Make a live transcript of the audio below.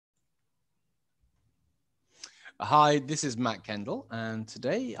Hi, this is Matt Kendall, and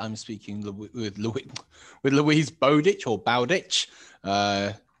today I'm speaking with Louise Bowditch or Bowditch.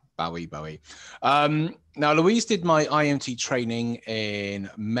 Bowie. Now, Louise did my IEMT training in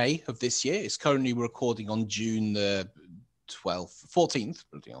May of this year. It's currently recording on June the 14th,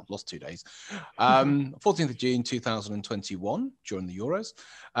 lost 2 days, 14th of June 2021 during the Euros.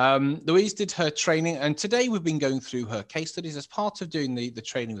 Louise did her training, and today we've been going through her case studies. As part of doing the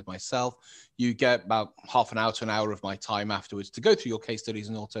training with myself, you get about half an hour to an hour of my time afterwards to go through your case studies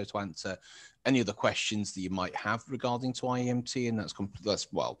and also to answer any of the questions that you might have regarding to IEMT, and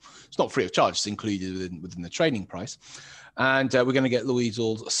that's well, it's not free of charge, it's included within the training price. And we're going to get Louise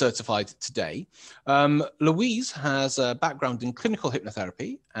all certified today. Louise has a background in clinical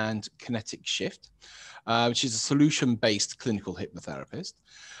hypnotherapy and kinetic shift, which is a solution-based clinical hypnotherapist.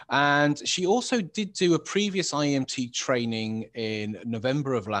 And she also did do a previous IEMT training in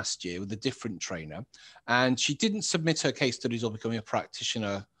November of last year with a different trainer. And she didn't submit her case studies or becoming a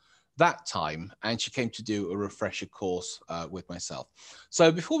practitioner that time, and she came to do a refresher course with myself.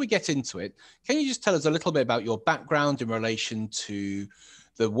 So before we get into it, can you just tell us a little bit about your background in relation to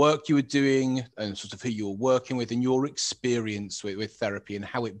the work you were doing and sort of who you were working with and your experience with therapy and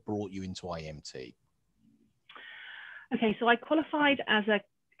how it brought you into IEMT? Okay, so I qualified as a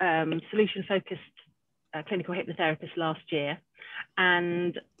solution-focused clinical hypnotherapist last year,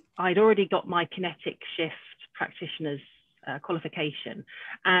 and I'd already got my kinetic shift practitioner's qualification.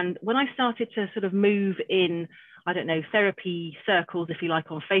 And when I started to sort of move in, I don't know, therapy circles, if you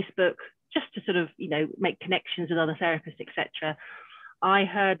like, on Facebook, just to sort of, make connections with other therapists, etc., I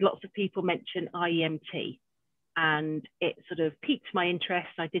heard lots of people mention IEMT, and it sort of piqued my interest.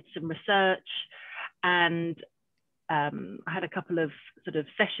 I did some research, and I had a couple of sort of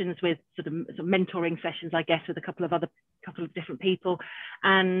sessions with sort of mentoring sessions, I guess, with a couple of different people.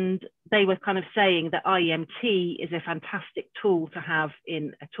 And they were kind of saying that IEMT is a fantastic tool to have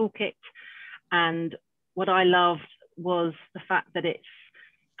in a toolkit. And what I loved was the fact that it's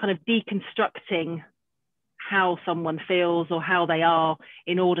kind of deconstructing how someone feels or how they are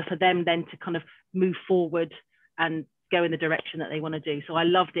in order for them then to kind of move forward and go in the direction that they want to do. So I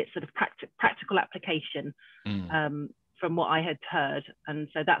loved it, sort of practical application from what I had heard. And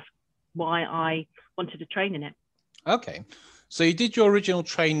so that's why I wanted to train in it. Okay. So you did your original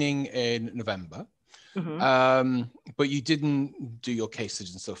training in November, but you didn't do your case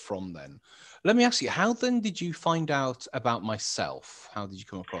studies and stuff from then. Let me ask you, how then did you find out about myself? How did you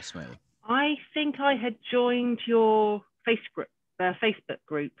come across me? I think I had joined your Facebook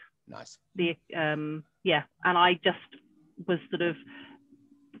group. Nice. And I just was sort of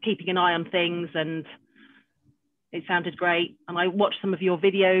keeping an eye on things, and it sounded great. And I watched some of your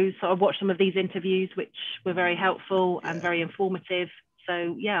videos. So I watched some of these interviews, which were very helpful and very informative.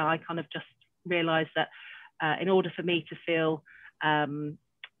 So yeah, I kind of just realized that in order for me to feel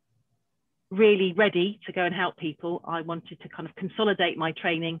really ready to go and help people, I wanted to kind of consolidate my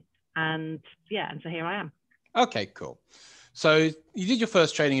training. And so here I am. Okay, cool. So you did your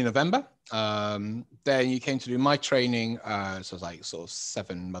first training in November. Then you came to do my training. So it was like sort of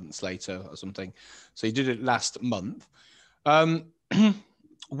 7 months later or something. So you did it last month. What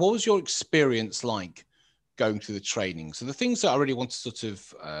was your experience like going through the training? So the things that I really want to sort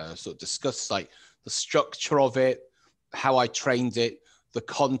of discuss, like the structure of it, how I trained it, the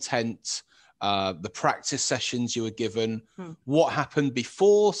content, the practice sessions you were given, what happened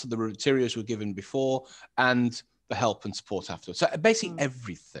before, so the materials were given before, and the help and support afterwards. So basically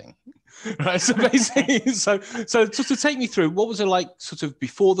everything, right? So basically, so to take me through, what was it like sort of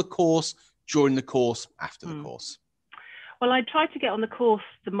before the course, during the course, after the course? Well, I tried to get on the course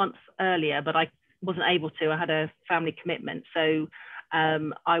the month earlier, but I wasn't able to. I had a family commitment. So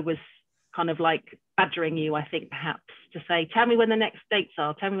I was kind of like badgering you, I think, perhaps, to say, tell me when the next dates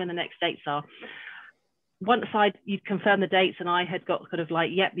are, tell me when the next dates are. Once you'd confirmed the dates and I had got kind of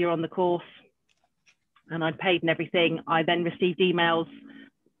like, yep, you're on the course, and I'd paid and everything, I then received emails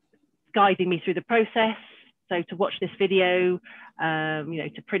guiding me through the process. So to watch this video,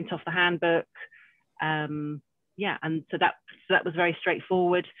 to print off the handbook. And so that was very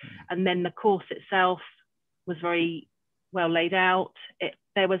straightforward. And then the course itself was very well laid out.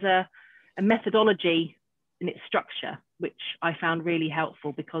 There was a methodology in its structure, which I found really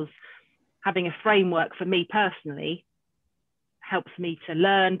helpful, because having a framework for me personally helps me to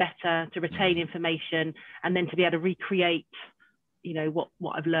learn better, to retain information, and then to be able to recreate,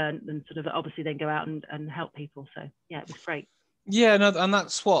 what I've learned, and sort of obviously then go out and help people. So yeah, it was great. Yeah, no, and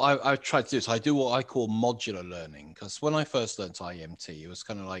that's what I tried to do. So I do what I call modular learning, because when I first learned IEMT, it was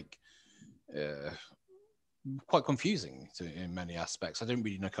kind of like quite confusing in many aspects. I didn't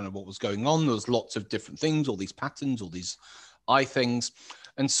really know kind of what was going on. There was lots of different things, all these patterns, all these eye things.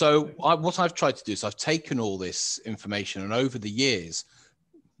 And so what I've tried to do is I've taken all this information, and over the years,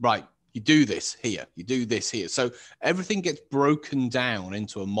 right, you do this here, you do this here. So everything gets broken down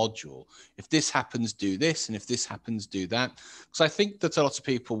into a module. If this happens, do this. And if this happens, do that. Because I think that a lot of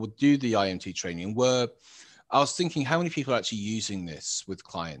people would do the IMT training where I was thinking, how many people are actually using this with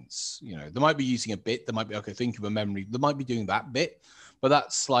clients? You know, they might be using a bit. They might be, okay, think of a memory. They might be doing that bit, but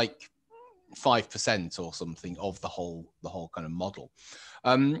that's like 5% or something of the whole kind of model.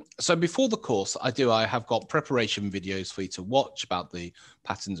 So before the course, I have got preparation videos for you to watch about the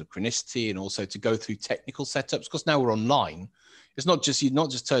patterns of chronicity, and also to go through technical setups, because now we're online. It's not just, you're not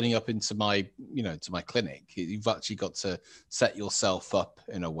just turning up into my, to my clinic. You've actually got to set yourself up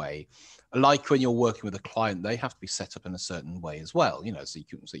in a way. Like when you're working with a client, they have to be set up in a certain way as well, so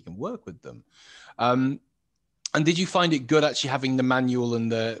you can work with them. And did you find it good actually having the manual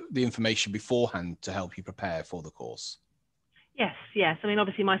and the information beforehand to help you prepare for the course? Yes. I mean,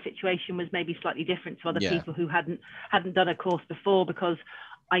 obviously my situation was maybe slightly different to other people who hadn't done a course before, because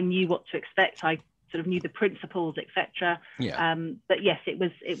I knew what to expect. I sort of knew the principles, etc. But yes, it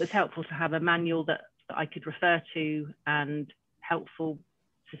was helpful to have a manual that I could refer to, and helpful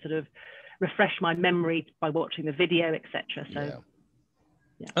to sort of refresh my memory by watching the video, etc. So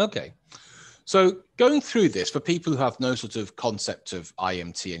okay. So going through this, for people who have no sort of concept of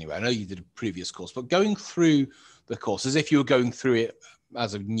IMT anyway, I know you did a previous course, but going through the course as if you were going through it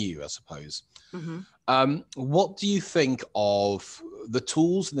as a new, I suppose. What do you think of the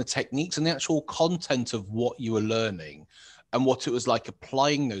tools and the techniques and the actual content of what you were learning, and what it was like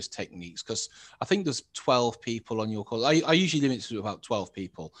applying those techniques? Because I think there's 12 people on your course. I usually limit it to about 12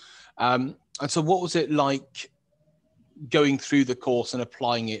 people. And so what was it like going through the course and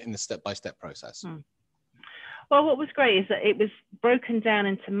applying it in the step-by-step process? Well, what was great is that it was broken down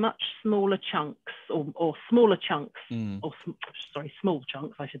into much smaller chunks, or smaller chunks, small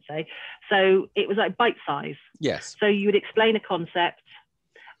chunks, I should say. So it was like bite size. Yes. So you would explain a concept,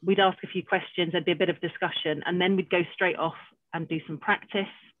 we'd ask a few questions, there'd be a bit of discussion, and then we'd go straight off and do some practice.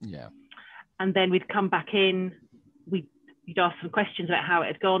 Yeah. And then we'd come back in, you'd ask some questions about how it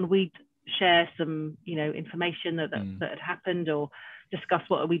had gone, we'd share some information that had happened, or discuss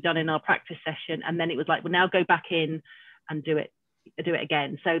what have we done in our practice session, and then it was like, well, now go back in and do it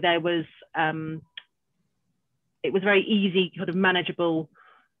again. So there was it was very easy, kind of manageable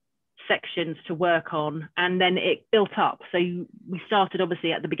sections to work on, and then it built up. So we started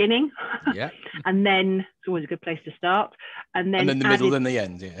obviously at the beginning, and then it's always a good place to start, and then the middle and the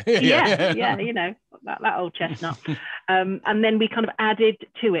end. that old chestnut. And then we kind of added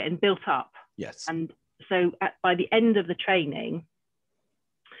to it and built up. Yes. And so by the end of the training,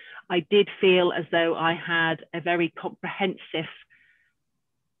 I did feel as though I had a very comprehensive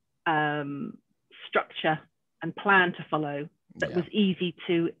structure and plan to follow that was easy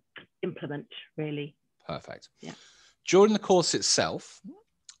to implement, really. Perfect. Yeah. During the course itself,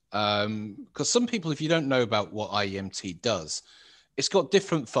 because some people, if you don't know about what IEMT does, it's got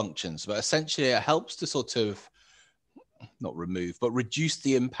different functions, but essentially it helps to sort of not remove, but reduce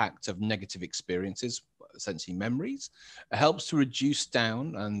the impact of negative experiences, essentially memories. It helps to reduce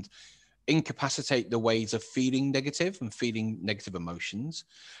down and incapacitate the ways of feeling negative and feeling negative emotions.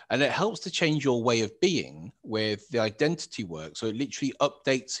 And it helps to change your way of being with the identity work. So it literally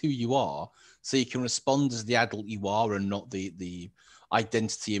updates who you are, so you can respond as the adult you are, and not the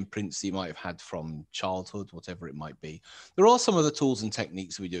identity imprints that you might have had from childhood, whatever it might be. There are some other tools and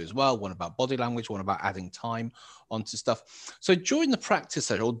techniques we do as well. One about body language, one about adding time onto stuff. So during the practice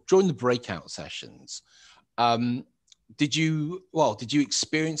session, or during the breakout sessions, did you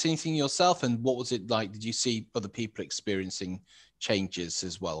experience anything yourself, and what was it like? Did you see other people experiencing changes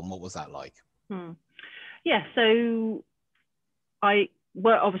as well, and what was that like? Yeah, so I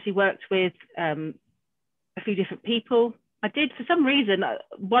obviously worked with a few different people. I did, for some reason,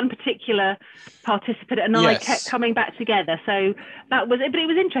 one particular participant and I kept coming back together. So that was it. But it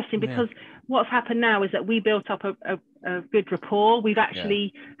was interesting, because what's happened now is that we built up a good rapport. We've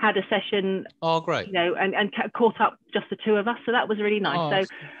actually had a session, great, and caught up just the two of us. So that was really nice.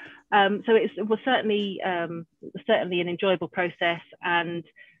 So it was certainly an enjoyable process, and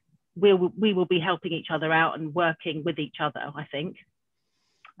we will be helping each other out and working with each other, I think,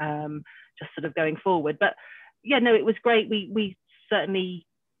 just sort of going forward. But it was great. We certainly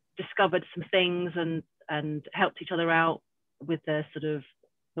discovered some things and helped each other out with the sort of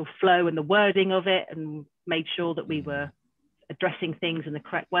the flow and the wording of it, and made sure that we were addressing things in the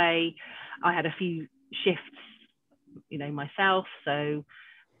correct way. I had a few shifts, myself. So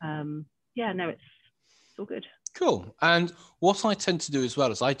it's all good. Cool. And what I tend to do as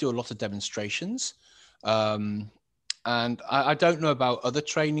well is I do a lot of demonstrations. And I don't know about other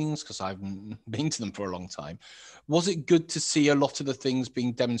trainings because I haven't been to them for a long time. Was it good to see a lot of the things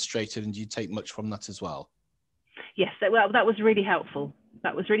being demonstrated, and do you take much from that as well? Yes, well, that was really helpful.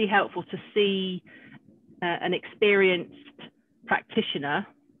 That was really helpful to see an experienced practitioner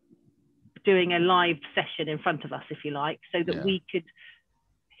doing a live session in front of us, if you like, so that we could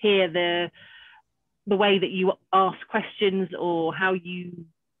hear the way that you ask questions or how you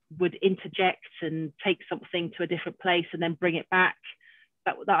would interject and take something to a different place and then bring it back.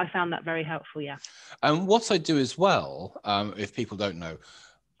 That I found that very helpful, yeah. And what I do as well, if people don't know,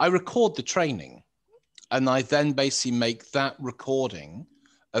 I record the training, and I then basically make that recording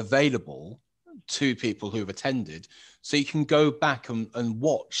available to people who've attended, so you can go back and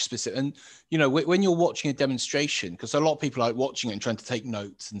watch specific. And you know, when you're watching a demonstration, because a lot of people like watching it and trying to take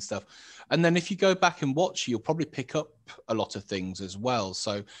notes and stuff, and then if you go back and watch, you'll probably pick up a lot of things as well.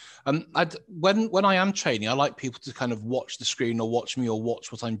 So when I am training, I like people to kind of watch the screen or watch me or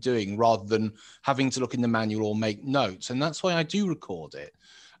watch what I'm doing, rather than having to look in the manual or make notes. And that's why I do record it,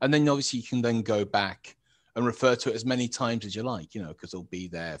 and then obviously you can then go back and refer to it as many times as you like, you know, because it'll be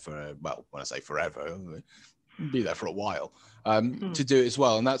there for, well, when I say forever, it'll be there for a while to do it as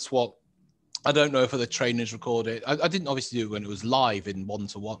well. And that's what, I don't know if other trainers record it. I didn't obviously do it when it was live in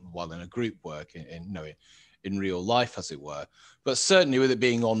one-to-one, well, in a group work, in real life, as it were. But certainly with it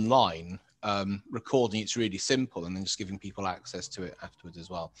being online, recording, it's really simple, and then just giving people access to it afterwards as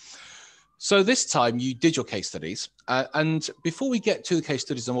well. So this time you did your case studies, and before we get to the case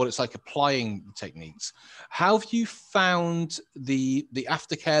studies and what it's like applying the techniques, how have you found the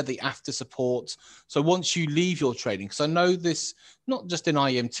aftercare, the after support? So once you leave your training, because I know this, not just in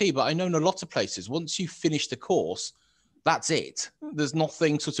IEMT, but I know in a lot of places, once you finish the course, that's it. There's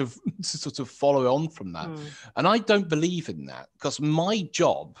nothing sort of to follow on from that. And I don't believe in that, because my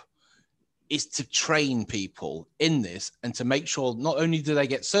job is to train people in this and to make sure not only do they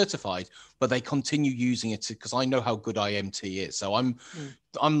get certified, but they continue using it, because I know how good IMT is. So I'm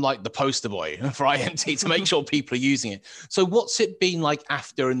like the poster boy for IMT to make sure people are using it. So what's it been like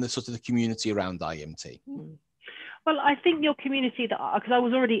after in the sort of the community around IMT? Well, I think your community, because I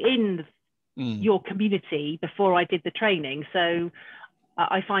was already in your community before I did the training, so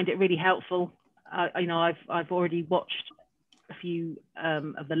I find it really helpful. You know, I've already watched a few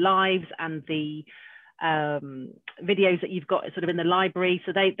of the lives and the videos that you've got sort of in the library,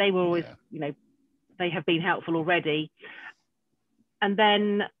 so they were always, you know, they have been helpful already. And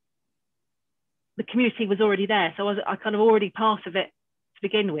then the community was already there, so I kind of already part of it to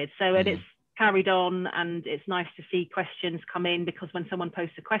begin with. So and it's carried on, and it's nice to see questions come in, because when someone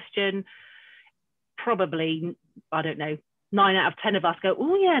posts a question, probably, I don't know, 9 out of 10 of us go,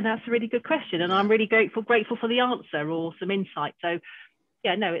 oh yeah, that's a really good question, and I'm really grateful for the answer or some insight. So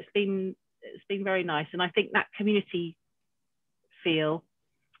yeah, no, it's been very nice, and I think that community feel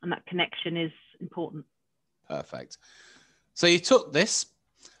and that connection is important. Perfect. So you took this,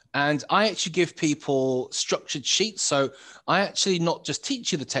 and I actually give people structured sheets. So I actually not just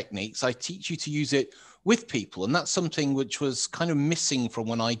teach you the techniques, I teach you to use it with people. And that's something which was kind of missing from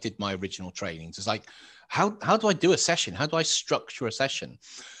when I did my original trainings. It's like, how do I do a session? How do I structure a session?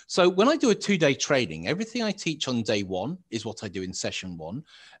 So when I do a 2-day training, everything I teach on day 1 is what I do in session 1.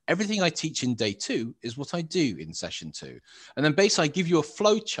 Everything I teach in day 2 is what I do in session 2. And then basically I give you a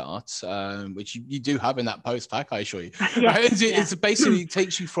flow chart, which you do have in that post pack, I assure you. It's basically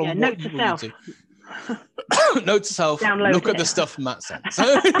takes you from what you will do. Note to self, look at the stuff Matt sent.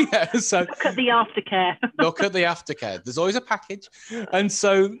 So, so look at the aftercare. Look at the aftercare. There's always a package. And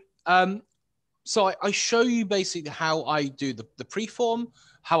so so I show you basically how I do the pre-form,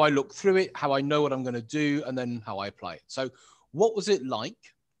 how I look through it, how I know what I'm going to do, and then how I apply it. So what was it like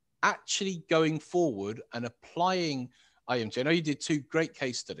actually going forward and applying IMT? I know you did 2 great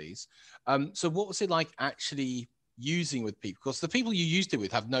case studies. So what was it like actually using with people? Because the people you used it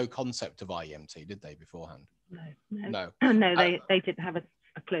with have no concept of IMT, did they, beforehand? No. No, they didn't have a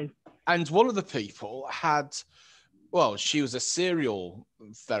clue. And one of the people had, well, she was a serial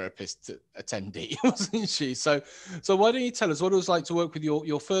therapist attendee, wasn't she? So why don't you tell us what it was like to work with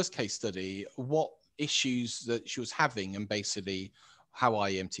your first case study, what issues that she was having, and basically how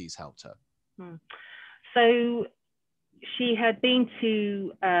IEMT's helped her? So she had been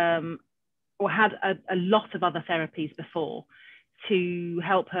to, or had a lot of other therapies before to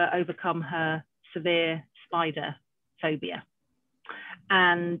help her overcome her severe spider phobia.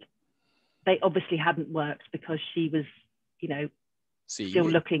 And they obviously hadn't worked, because she was, you know, still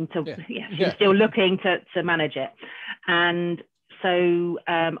looking to, she was still looking to manage it. And so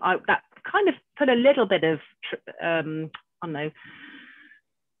that kind of put a little bit of, I don't know,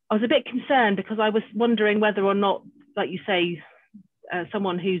 I was a bit concerned because I was wondering whether or not, like you say,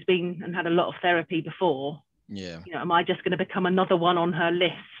 someone who's been and had a lot of therapy before, Yeah. you know, am I just going to become another one on her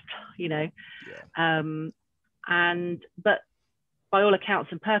list, you know? Yeah. But by all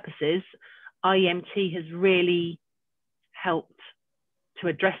accounts and purposes, IEMT has really helped to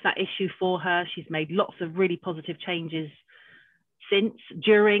address that issue for her. She's made lots of really positive changes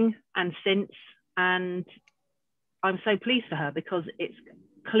during and since, and I'm so pleased for her because it's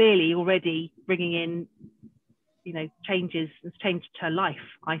clearly already bringing in, you know, changes. It's changed her life,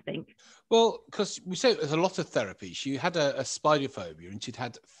 I think. Well, because we say there's a lot of therapy. She had a spider phobia, and she'd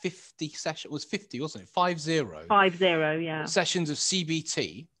had 50 sessions. It was 50, wasn't it? 50. 50, yeah. Sessions of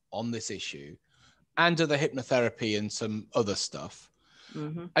CBT on this issue, and other hypnotherapy and some other stuff.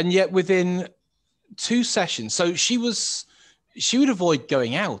 Mm-hmm. And yet within 2 sessions, so she would avoid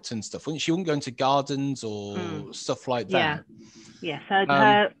going out and stuff, wouldn't she? She wouldn't go into gardens or stuff like that. Yes,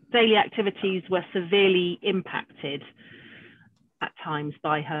 her daily activities were severely impacted at times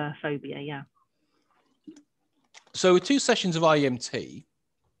by her phobia, yeah. So with 2 sessions of IEMT,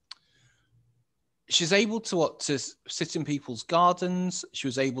 she's able to sit in people's gardens. She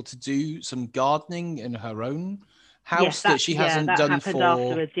was able to do some gardening in her own house that she hasn't done for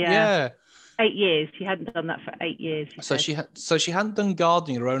afterwards, yeah. 8 years. She hadn't done that for 8 years. She hadn't done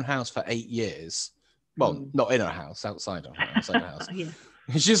gardening in her own house for 8 years. Well, not in her house, outside her house. Yeah.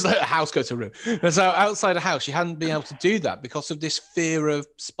 She just let a house go to ruin. And so outside a house, she hadn't been able to do that because of this fear of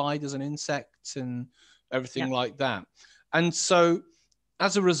spiders and insects and everything like that. And so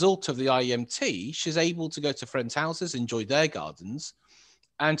as a result of the IEMT, she's able to go to friends' houses, enjoy their gardens,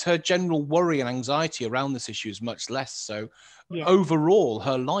 and her general worry and anxiety around this issue is much less. So overall,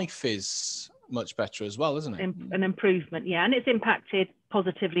 her life is much better as well, isn't it? An improvement, yeah. And it's impacted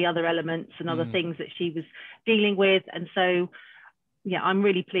positively other elements and other things that she was dealing with. And so, yeah, I'm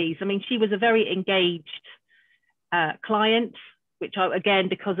really pleased. I mean, she was a very engaged client, which again,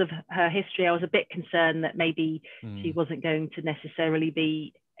 because of her history, I was a bit concerned that maybe she wasn't going to necessarily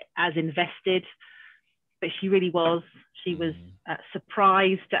be as invested, but she really was. She was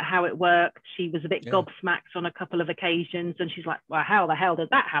surprised at how it worked. She was a bit gobsmacked on a couple of occasions, and she's like, well, how the hell did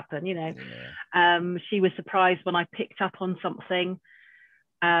that happen? You know, she was surprised when I picked up on something.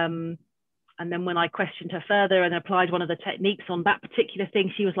 And then when I questioned her further and applied one of the techniques on that particular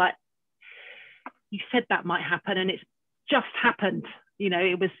thing, she was like, you said that might happen, and it's just happened. You know,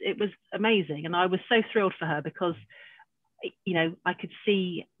 it was amazing. And I was so thrilled for her because, you know, I could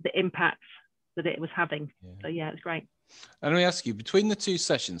see the impact that it was having. So yeah, it was great. And let me ask you, between the 2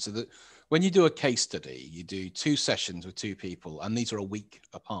 sessions, so that when you do a case study, you do 2 sessions with 2 people, and these are a week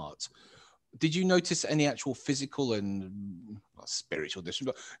apart. Did you notice any actual physical and spiritual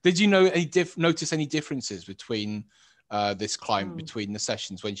difference? Did you notice any differences between this client between the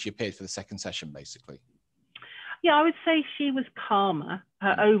sessions when she appeared for the second session, basically? Yeah, I would say she was calmer.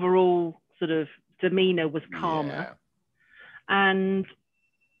 Her overall sort of demeanor was calmer. And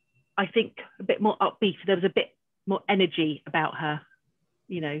I think a bit more upbeat. There was a bit more energy about her.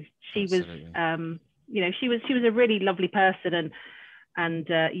 You know, she was, you know, she was a really lovely person, and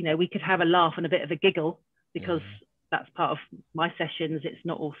you know, we could have a laugh and a bit of a giggle because that's part of my sessions. It's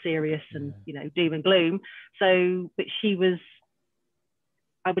not all serious and, you know, doom and gloom. So, but she was,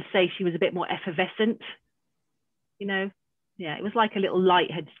 I would say she was a bit more effervescent, you know. Yeah, it was like a little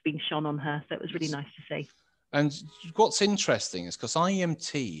light had been shone on her. So it was really nice to see. And what's interesting is because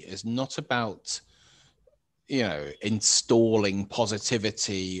IEMT is not about, you know, installing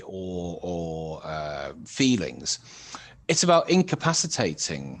positivity or feelings. It's about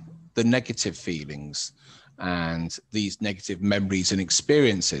incapacitating the negative feelings and these negative memories and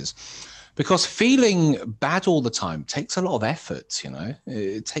experiences. Because feeling bad all the time takes a lot of effort, you know,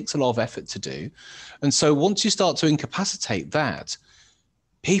 it takes a lot of effort to do. And so once you start to incapacitate that,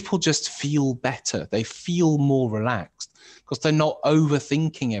 people just feel better. They feel more relaxed because they're not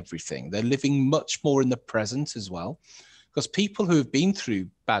overthinking everything. They're living much more in the present as well. Because people who have been through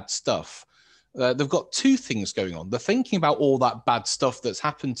bad stuff, they've got 2 things going on. They're thinking about all that bad stuff that's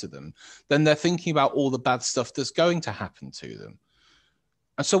happened to them. Then they're thinking about all the bad stuff that's going to happen to them.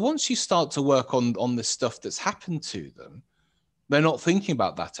 And so once you start to work on this stuff that's happened to them, they're not thinking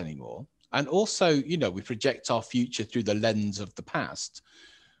about that anymore. And also, you know, we project our future through the lens of the past.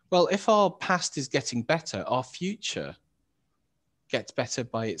 Well, if our past is getting better, our future gets better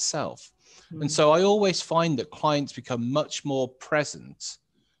by itself. And so I always find that clients become much more present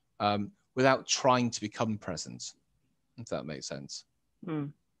without trying to become present, if that makes sense.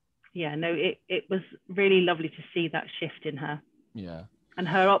 Yeah, no, it was really lovely to see that shift in her. Yeah. And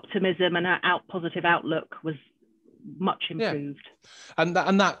her optimism and her positive outlook was much improved. And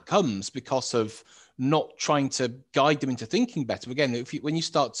that comes because of not trying to guide them into thinking better. Again, when you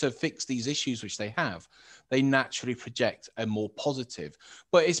start to fix these issues which they have, they naturally project a more positive.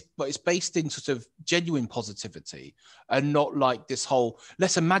 But it's based in sort of genuine positivity, and not like this whole,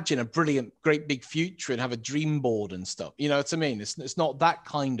 let's imagine a brilliant, great big future and have a dream board and stuff. You know what I mean? It's not that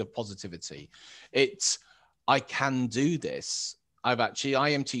kind of positivity. It's, I can do this.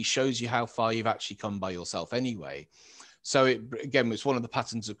 IEMT shows you how far you've actually come by yourself anyway. So it's one of the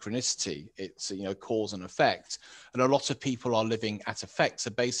patterns of chronicity. It's, cause and effect. And a lot of people are living at effect.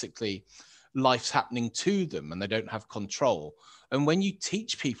 So basically life's happening to them and they don't have control. And when you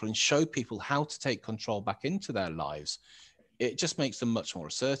teach people and show people how to take control back into their lives, it just makes them much more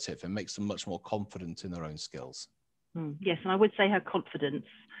assertive and makes them much more confident in their own skills. Yes. And I would say her confidence,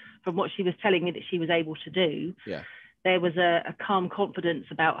 from what she was telling me that she was able to do, there was a calm confidence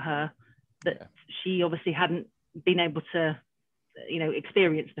about her that she obviously hadn't been able to,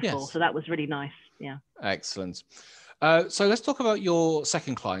 experience before. Yes. So that was really nice. Yeah. Excellent. So let's talk about your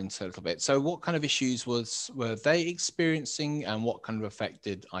second client a little bit. So what kind of issues were they experiencing, and what kind of effect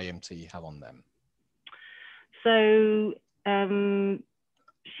did IEMT have on them? So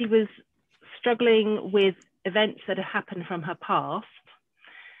she was struggling with events that had happened from her past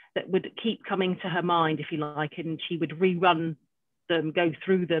that would keep coming to her mind, if you like, and she would rerun them, go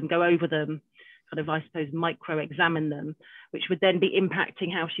through them, go over them, kind of, I suppose, micro-examine them, which would then be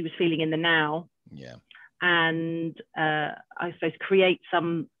impacting how she was feeling in the now. Yeah. And I suppose create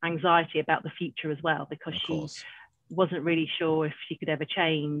some anxiety about the future as well, because she wasn't really sure if she could ever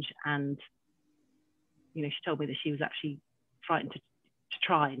change. And, she told me that she was actually frightened to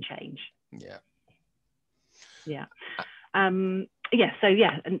try and change. Yeah. Yeah. And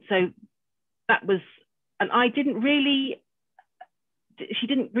so that was, and she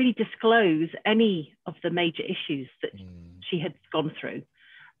didn't really disclose any of the major issues that she had gone through.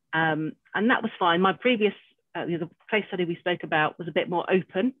 And that was fine. My previous, the case study we spoke about was a bit more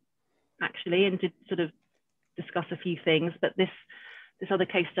open, actually, and did sort of discuss a few things, but this other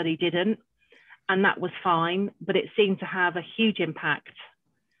case study didn't, and that was fine. But it seemed to have a huge impact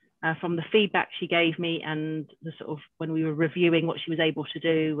from the feedback she gave me, and the sort of, when we were reviewing what she was able to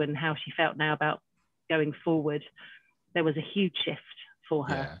do and how she felt now about going forward, there was a huge shift for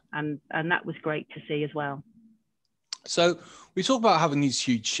her. And that was great to see as well. So we talk about having these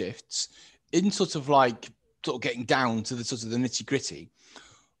huge shifts in sort of getting down to the sort of the nitty gritty.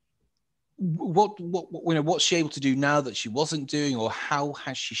 What's she able to do now that she wasn't doing, or how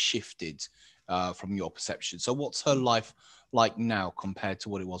has she shifted from your perception? So what's her life like now compared to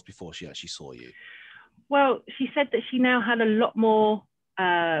what it was before she actually saw you? Well, she said that she now had a lot more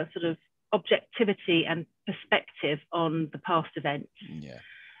sort of objectivity and perspective on the past events. Yeah.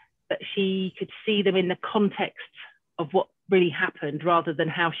 But she could see them in the context of what really happened, rather than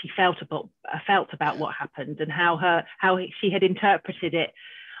how she felt about what happened, and how she had interpreted it,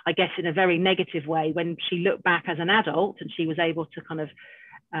 I guess, in a very negative way when she looked back as an adult, and she was able to kind of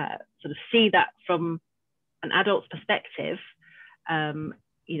sort of see that from an adult's perspective,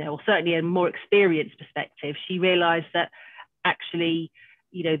 or certainly a more experienced perspective. She realized that actually,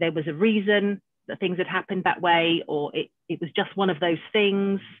 there was a reason that things had happened that way, or it was just one of those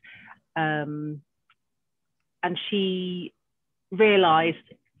things. And she realized,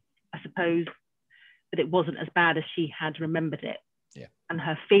 I suppose, that it wasn't as bad as she had remembered it. Yeah. And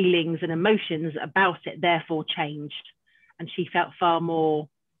her feelings and emotions about it therefore changed. And she felt far more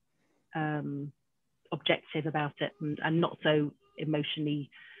objective about it, and not so emotionally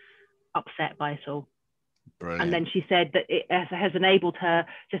upset by it all. Brilliant. And then she said that it has enabled her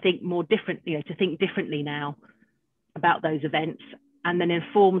to think more differently, to think differently now about those events, and then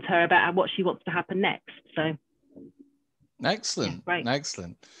informed her about what she wants to happen next. So excellent. Yeah,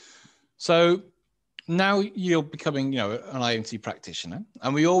 excellent. So now you're becoming, an IEMT practitioner,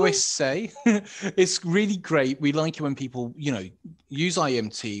 and we always say it's really great. We like it when people, use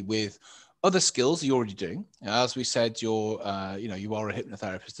IEMT with other skills you're already doing. As we said, you are a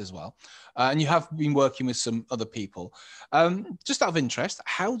hypnotherapist as well, and you have been working with some other people. Just out of interest,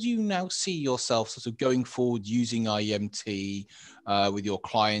 how do you now see yourself sort of going forward using IEMT with your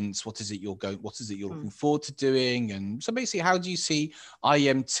clients? What is it you're looking forward to doing? And so basically, how do you see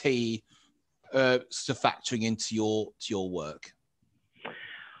IEMT sort of factoring into your work?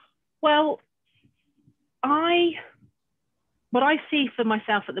 Well, what I see for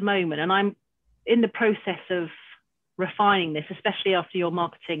myself at the moment, and I'm in the process of refining this, especially after your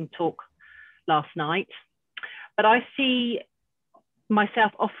marketing talk last night, but I see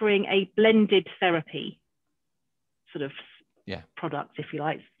myself offering a blended therapy sort of product, if you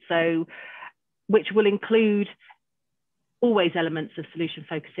like. So, which will include always elements of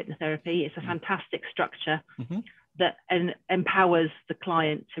solution-focused hypnotherapy. It's a fantastic structure that empowers the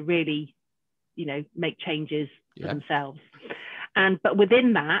client to really, make changes for themselves. But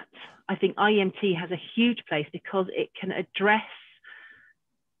within that, I think IEMT has a huge place because it can address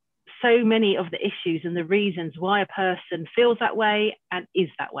so many of the issues and the reasons why a person feels that way and is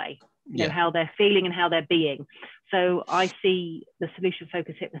that way, you know, how they're feeling and how they're being. So I see the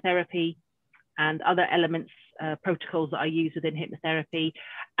solution-focused hypnotherapy and other elements, protocols that I use within hypnotherapy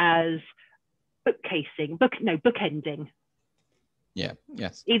as bookending. Yeah,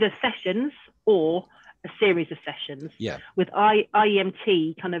 yes. Either sessions or a series of sessions. Yeah. With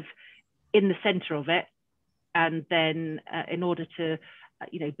IEMT kind of in the center of it. And then in order to,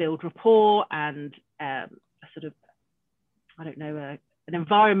 build rapport and a sort of, an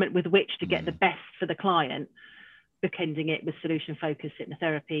environment with which to get the best for the client, bookending it with solution-focused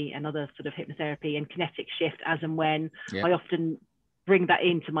hypnotherapy and other sort of hypnotherapy and kinetic shift as and when. I often bring that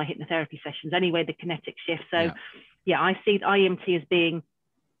into my hypnotherapy sessions anyway, the kinetic shift. So I see the IEMT as being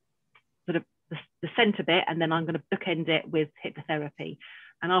sort of the center bit, and then I'm going to bookend it with hypnotherapy.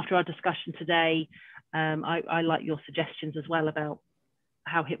 And after our discussion today, I like your suggestions as well about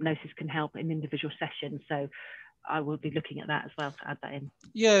how hypnosis can help in individual sessions. So I will be looking at that as well to add that in.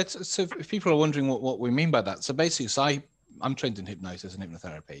 Yeah, so if people are wondering what we mean by that, so basically, I'm trained in hypnosis and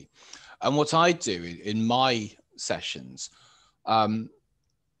hypnotherapy. And what I do in my sessions,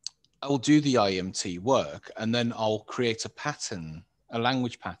 I'll do the IEMT work, and then I'll create a pattern, a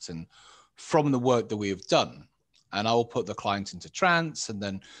language pattern from the work that we have done. And I will put the client into trance. And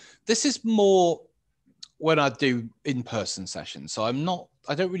then this is more when I do in-person sessions. So I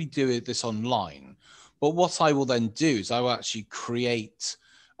don't really do this online. But what I will then do is I will actually create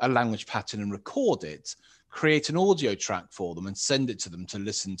a language pattern and record it, create an audio track for them and send it to them to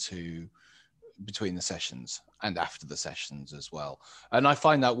listen to between the sessions and after the sessions as well. And I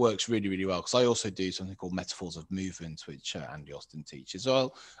find that works really, really well, because I also do something called metaphors of movement, which Andy Austin teaches.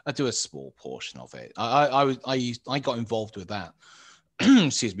 So I do a small portion of it. I got involved with that,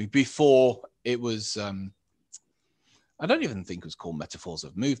 excuse me, before it was, I don't even think it was called metaphors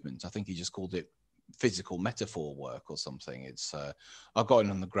of movement. I think he just called it physical metaphor work or something. It's I've got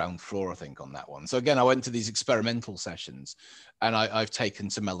it on the ground floor, I think, on that one. So again, I went to these experimental sessions, and I've taken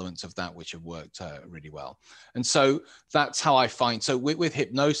some elements of that which have worked really well. And so that's how I find. So with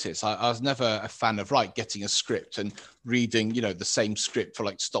hypnosis, I was never a fan of getting a script and reading, the same script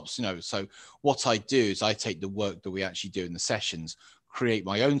for stops. So what I do is I take the work that we actually do in the sessions, create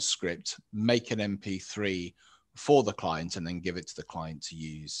my own script, make an MP3 for the client, and then give it to the client to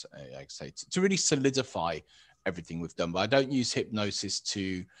use, like I say, to really solidify everything we've done. But I don't use hypnosis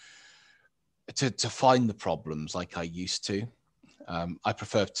to find the problems like I used to. I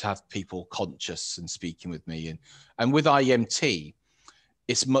prefer to have people conscious and speaking with me. And with IEMT,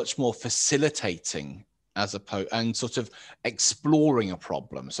 it's much more facilitating as opposed and sort of exploring a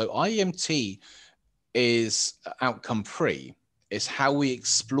problem. So IEMT is outcome free. Is how we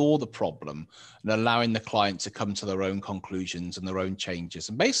explore the problem and allowing the client to come to their own conclusions and their own changes,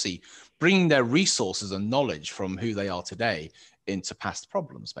 and basically bringing their resources and knowledge from who they are today into past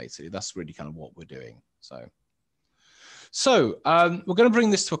problems. Basically, that's really kind of what we're doing. So we're going to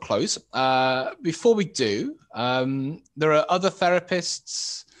bring this to a close. Before we do, there are other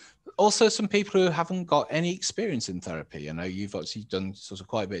therapists, also some people who haven't got any experience in therapy. I know you've actually done sort of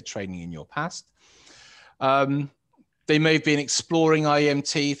quite a bit of training in your past. They may have been exploring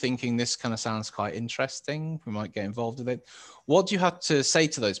IEMT, thinking this kind of sounds quite interesting. We might get involved with it. What do you have to say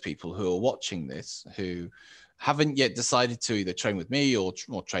to those people who are watching this, who haven't yet decided to either train with me or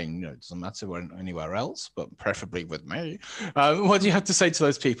train, it doesn't matter anywhere else, but preferably with me? What do you have to say to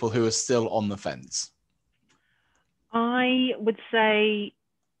those people who are still on the fence? I would say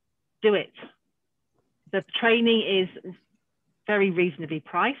do it. The training is very reasonably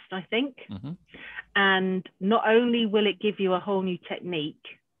priced, I think. Mm-hmm. And not only will it give you a whole new technique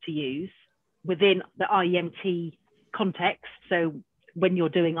to use within the IEMT context, so when you're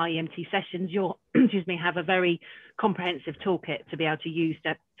doing IEMT sessions, you'll have a very comprehensive toolkit to be able to use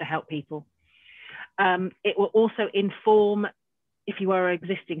to help people. It will also inform, if you are an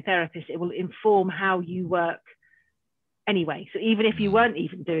existing therapist, it will inform how you work anyway. So even if you weren't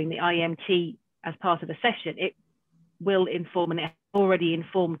even doing the IEMT as part of a session, it will inform, and it already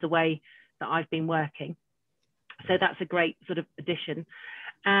informed the way that I've been working. So that's a great sort of addition.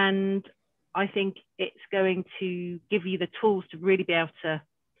 And I think it's going to give you the tools to really be able to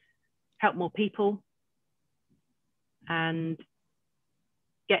help more people and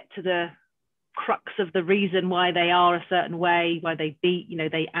get to the crux of the reason why they are a certain way, why they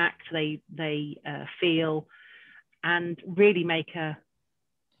they act, they feel, and really make a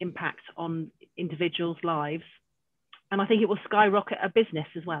impact on individuals' lives. And I think it will skyrocket a business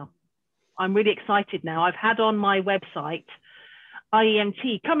as well. I'm really excited now. I've had on my website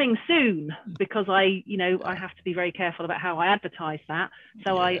IEMT coming soon, because I have to be very careful about how I advertise that.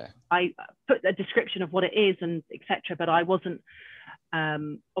 So I put a description of what it is and etc. But I wasn't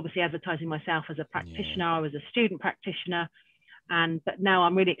obviously advertising myself as a practitioner. I was a student practitioner, but now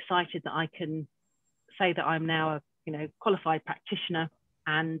I'm really excited that I can say that I'm now a qualified practitioner.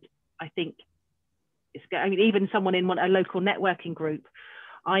 And I think even someone in a local networking group,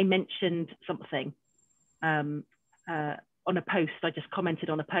 I mentioned something on a post. I just commented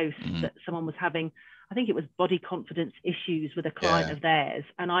on a post that someone was having, I think it was body confidence issues with a client of theirs.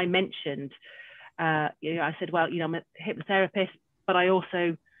 And I mentioned, I said, well, I'm a hypnotherapist, but I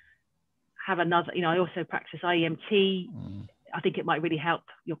also have another, I also practice IEMT. I think it might really help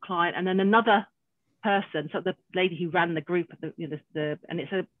your client. And then another person, so the lady who ran the group, and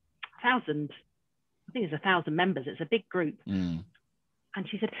it's 1,000, I think it's 1,000 members. It's a big group. And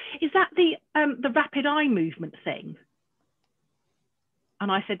she said, is that the rapid eye movement thing?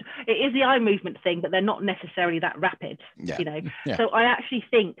 And I said, it is the eye movement thing, but they're not necessarily that rapid, So I actually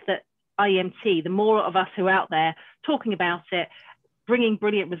think that IEMT, the more of us who are out there talking about it, bringing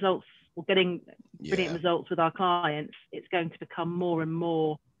brilliant results or getting brilliant results with our clients, it's going to become more and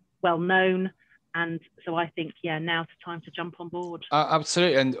more well known. And so I think, now's the time to jump on board.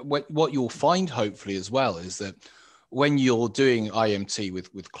 Absolutely. And what you'll find, hopefully, as well, is that when you're doing IEMT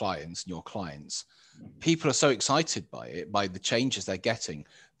with clients and your clients, people are so excited by it, by the changes they're getting.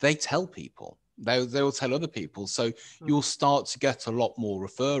 They tell people, they will tell other people. So you'll start to get a lot more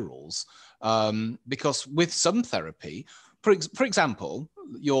referrals, because with some therapy, for example,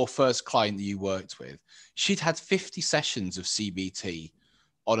 your first client that you worked with, she'd had 50 sessions of CBT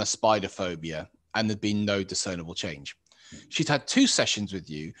on a spider phobia, and there'd been no discernible change. She'd had 2 sessions with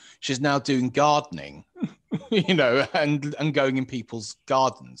you. She's now doing gardening, and going in people's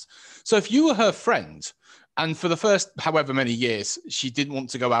gardens. So if you were her friend, and for the first however many years, she didn't want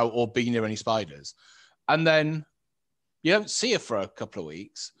to go out or be near any spiders, and then you don't see her for a couple of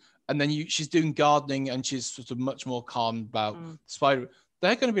weeks, and then she's doing gardening and she's sort of much more calm about spider,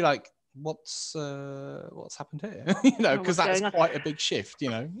 they're going to be like, what's happened here? Because that's quite a big shift,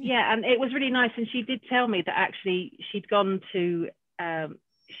 Yeah, and it was really nice. And she did tell me that actually she'd gone to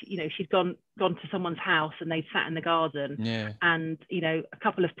she'd gone to someone's house and they'd sat in the garden, and a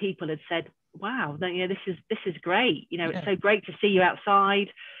couple of people had said, wow, this is great, it's so great to see you outside,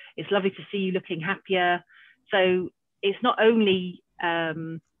 it's lovely to see you looking happier. So it's not only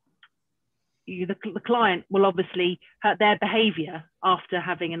the client will obviously, their behavior after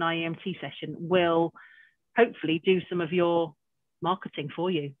having an IEMT session will hopefully do some of your marketing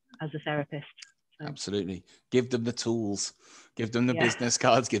for you as a therapist. So. Absolutely. Give them the tools, give them the business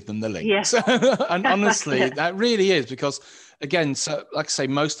cards, give them the links. And honestly, that really is, because again, so like I say,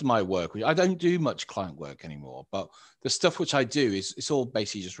 most of my work, I don't do much client work anymore, but the stuff which I do it's all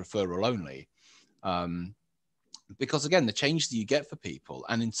basically just referral only. Because again, the changes that you get for people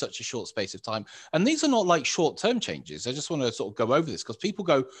and in such a short space of time, and these are not like short-term changes. I just want to sort of go over this because people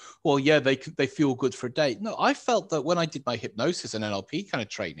go, well, they feel good for a day. No, I felt that when I did my hypnosis and NLP kind of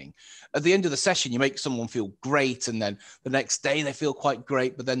training, at the end of the session, you make someone feel great. And then the next day they feel quite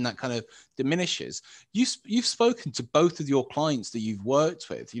great, but then that kind of diminishes. You've spoken to both of your clients that you've worked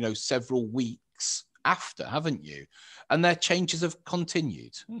with, several weeks after, haven't you? And their changes have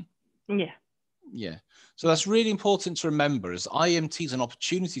continued. Yeah. Yeah. So that's really important to remember, as IEMT is an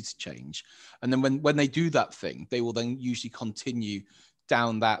opportunity to change. And then when they do that thing, they will then usually continue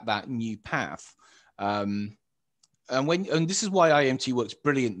down that new path. And this is why IEMT works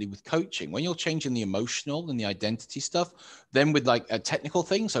brilliantly with coaching. When you're changing the emotional and the identity stuff, then with like a technical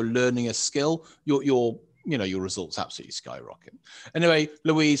thing, so learning a skill, your results absolutely skyrocket. Anyway,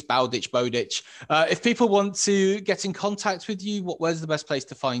 Louise Bowditch, if people want to get in contact with you, where's the best place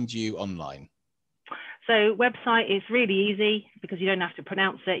to find you online? So website is really easy because you don't have to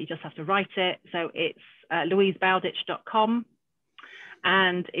pronounce it, you just have to write it. So it's louisebowditch.com,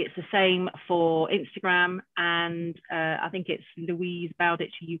 and it's the same for Instagram, and I think it's Louise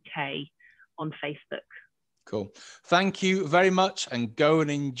Bowditch UK on Facebook. Cool. Thank you very much, and go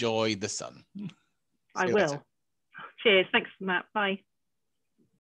and enjoy the sun. I will. Cheers. Thanks, Matt. Bye.